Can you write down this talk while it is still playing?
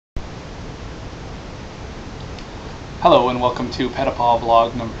Hello and welcome to Petitpaw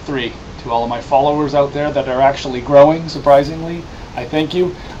vlog number 3. To all of my followers out there that are actually growing, surprisingly, I thank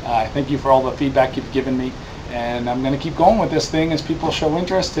you. I thank you for all the feedback you've given me, and I'm going to keep going with this thing as people show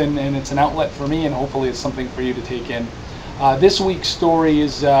interest, and it's an outlet for me, and hopefully it's something for you to take in. This week's story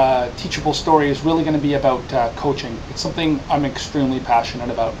is teachable story is really going to be about coaching. It's something I'm extremely passionate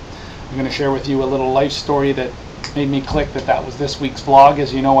about. I'm going to share with you a little life story that made me click that was this week's vlog.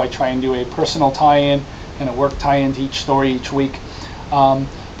 As you know, I try and do a personal tie-in and a work tie-in to each story each week.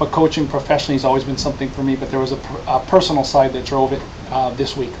 But coaching professionally has always been something for me, but there was a personal side that drove it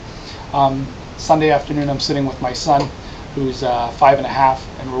this week. Sunday afternoon, I'm sitting with my son, who's 5.5,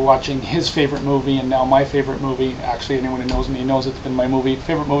 and we're watching his favorite movie and now my favorite movie. Actually, anyone who knows me knows it's been my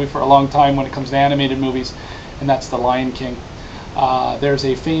favorite movie for a long time when it comes to animated movies, and that's The Lion King. There's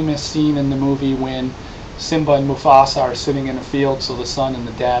a famous scene in the movie when Simba and Mufassa are sitting in a field, so the son and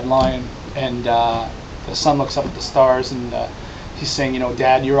the dad lion, and the son looks up at the stars, and he's saying, you know,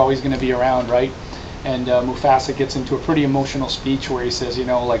 Dad, you're always going to be around, right? And Mufassa gets into a pretty emotional speech where he says, you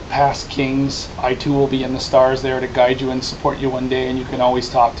know, like past kings, I too will be in the stars there to guide you and support you one day, and you can always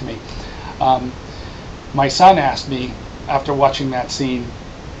talk to me. My son asked me after watching that scene,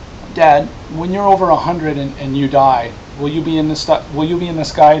 Dad, when you're over 100 and you die, will you be in the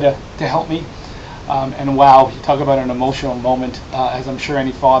sky to help me? And wow, you talk about an emotional moment, as I'm sure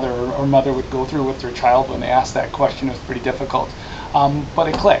any father or mother would go through with their child when they ask that question. It was pretty difficult, but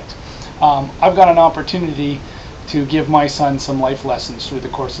it clicked. I've got an opportunity to give my son some life lessons through the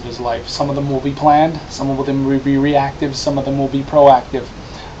course of his life. Some of them will be planned, some of them will be reactive, some of them will be proactive.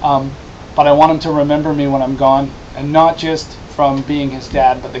 But I want him to remember me when I'm gone, and not just from being his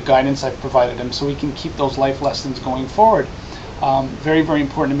dad, but the guidance I've provided him, so he can keep those life lessons going forward. Very, very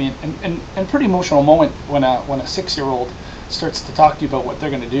important to me, and pretty emotional moment when a 6-year-old starts to talk to you about what they're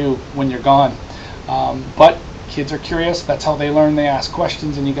going to do when you're gone. But kids are curious. That's how they learn. They ask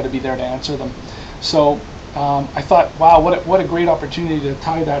questions, and you got to be there to answer them. So I thought, wow, what a great opportunity to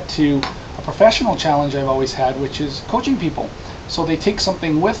tie that to a professional challenge I've always had, which is coaching people. So they take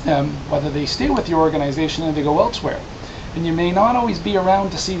something with them, whether they stay with your organization or they go elsewhere. And you may not always be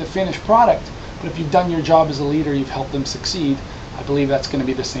around to see the finished product, but if you've done your job as a leader, you've helped them succeed. I believe that's going to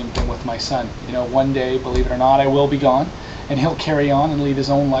be the same thing with my son. You know, one day, believe it or not, I will be gone, and he'll carry on and lead his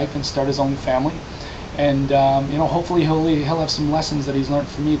own life and start his own family. And you know, hopefully he'll have some lessons that he's learned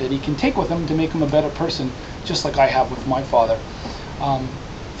from me that he can take with him to make him a better person, just like I have with my father.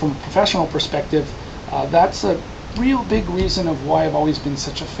 From a professional perspective, that's a real big reason of why I've always been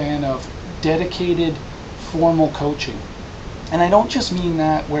such a fan of dedicated, formal coaching. And I don't just mean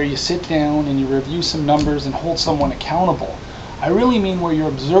that where you sit down and you review some numbers and hold someone accountable. I really mean where you're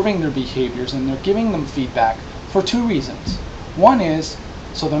observing their behaviors and they're giving them feedback for 2 reasons. One is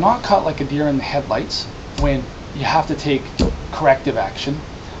so they're not caught like a deer in the headlights when you have to take corrective action.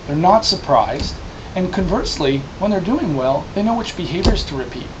 They're not surprised. And conversely, when they're doing well, they know which behaviors to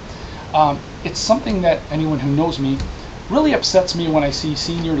repeat. It's something that anyone who knows me really upsets me when I see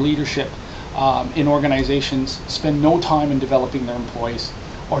senior leadership in organizations spend no time in developing their employees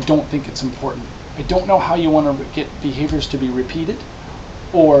or don't think it's important. I don't know how you want to get behaviors to be repeated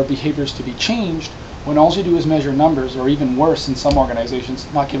or behaviors to be changed when all you do is measure numbers, or even worse in some organizations,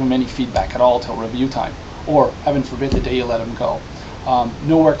 not give them any feedback at all till review time, or heaven forbid the day you let them go.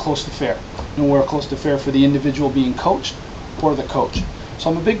 Nowhere close to fair. Nowhere close to fair for the individual being coached or the coach.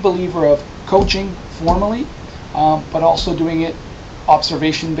 So I'm a big believer of coaching formally, but also doing it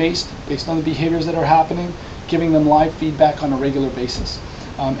observation-based, based on the behaviors that are happening, giving them live feedback on a regular basis,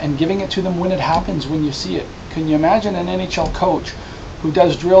 and giving it to them when it happens, when you see it. Can you imagine an NHL coach who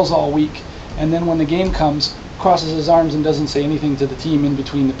does drills all week, and then when the game comes, crosses his arms and doesn't say anything to the team in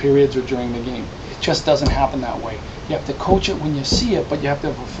between the periods or during the game? It just doesn't happen that way. You have to coach it when you see it, but you have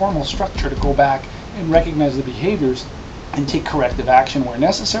to have a formal structure to go back and recognize the behaviors and take corrective action where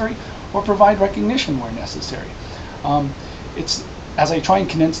necessary, or provide recognition where necessary. As I try and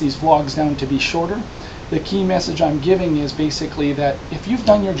condense these vlogs down to be shorter, the key message I'm giving is basically that if you've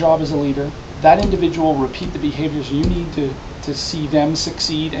done your job as a leader, that individual will repeat the behaviors you need to see them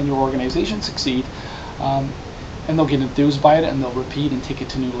succeed and your organization succeed, and they'll get enthused by it and they'll repeat and take it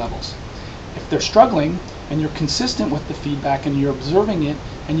to new levels. If they're struggling and you're consistent with the feedback and you're observing it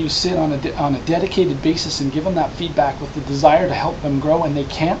and you sit on a dedicated basis and give them that feedback with the desire to help them grow, and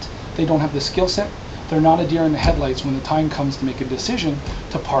they don't have the skill set, they're not a deer in the headlights when the time comes to make a decision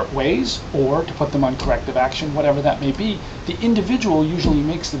to part ways or to put them on corrective action, whatever that may be. The individual usually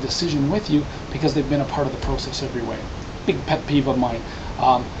makes the decision with you because they've been a part of the process every way. Big pet peeve of mine.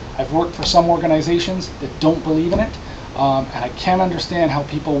 I've worked for some organizations that don't believe in it. And I can't understand how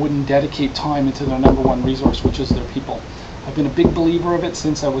people wouldn't dedicate time into their number one resource, which is their people. I've been a big believer of it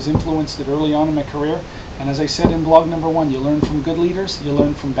since I was influenced it early on in my career. And as I said in blog number 1, you learn from good leaders, you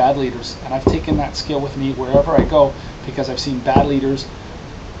learn from bad leaders. And I've taken that skill with me wherever I go, because I've seen bad leaders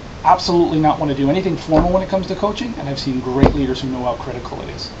absolutely not want to do anything formal when it comes to coaching, and I've seen great leaders who know how critical it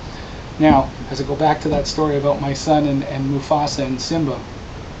is. Now, as I go back to that story about my son and Mufassa and Simba,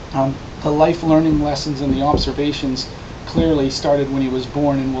 the life learning lessons and the observations clearly started when he was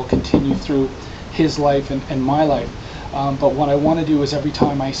born and will continue through his life and my life. But what I want to do is every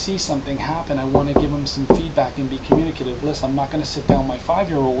time I see something happen, I want to give him some feedback and be communicative. Listen, I'm not going to sit down my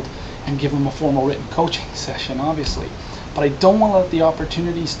 5-year-old and give him a formal written coaching session, obviously. But I don't want to let the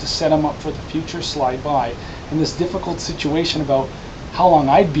opportunities to set him up for the future slide by. And this difficult situation about how long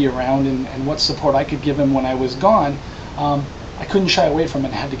I'd be around and what support I could give him when I was gone, I couldn't shy away from it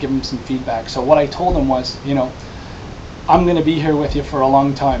and had to give him some feedback. So what I told him was, I'm going to be here with you for a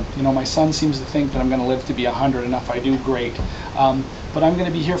long time. My son seems to think that I'm going to live to be 100, and if I do, great. But I'm going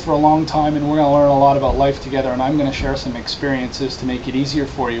to be here for a long time, and we're going to learn a lot about life together, and I'm going to share some experiences to make it easier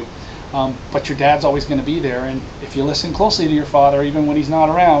for you. But your dad's always going to be there, and if you listen closely to your father, even when he's not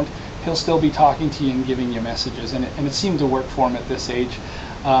around, he'll still be talking to you and giving you messages. And it seemed to work for him at this age.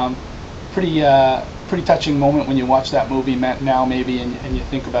 Pretty touching moment when you watch that movie now, maybe, and you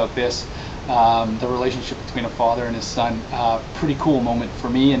think about this. The relationship between a father and his son. Pretty cool moment for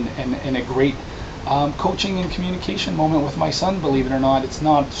me, and a great coaching and communication moment with my son, believe it or not. It's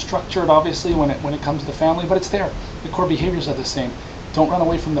not structured, obviously, when it comes to family, but it's there. The core behaviors are the same. Don't run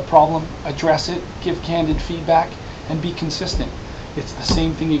away from the problem, address it, give candid feedback, and be consistent. It's the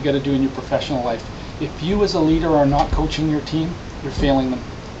same thing you got to do in your professional life. If you as a leader are not coaching your team, you're failing them.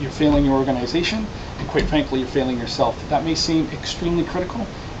 You're failing your organization, and quite frankly, you're failing yourself. That may seem extremely critical,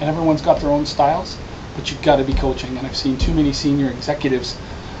 and everyone's got their own styles, but you've got to be coaching. And I've seen too many senior executives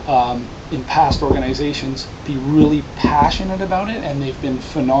in past organizations be really passionate about it, and they've been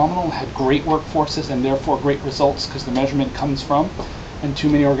phenomenal, had great workforces, and therefore great results because the measurement comes from, and too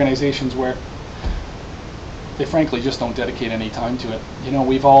many organizations where they frankly just don't dedicate any time to it.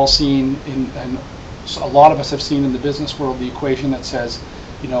 We've all seen, and a lot of us have seen in the business world, the equation that says,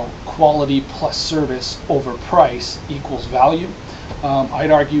 quality plus service over price equals value. I'd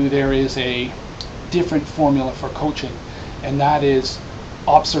argue there is a different formula for coaching, and that is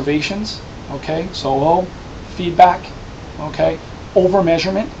observations, okay? So feedback, okay? Over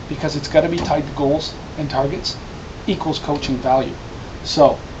measurement, because it's got to be tied to goals and targets, equals coaching value.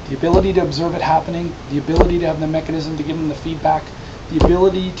 So the ability to observe it happening, the ability to have the mechanism to give them the feedback, the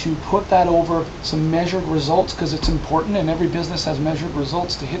ability to put that over some measured results, because it's important, and every business has measured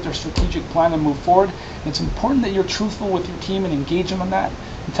results to hit their strategic plan and move forward. And it's important that you're truthful with your team and engage them in that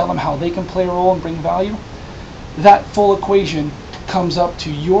and tell them how they can play a role and bring value. That full equation comes up to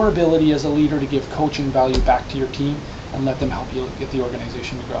your ability as a leader to give coaching value back to your team and let them help you get the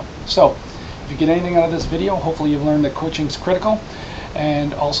organization to grow. So if you get anything out of this video, hopefully you've learned that coaching is critical,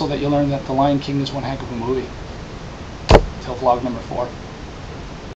 and also that you learned that The Lion King is one heck of a movie. Till vlog number 4.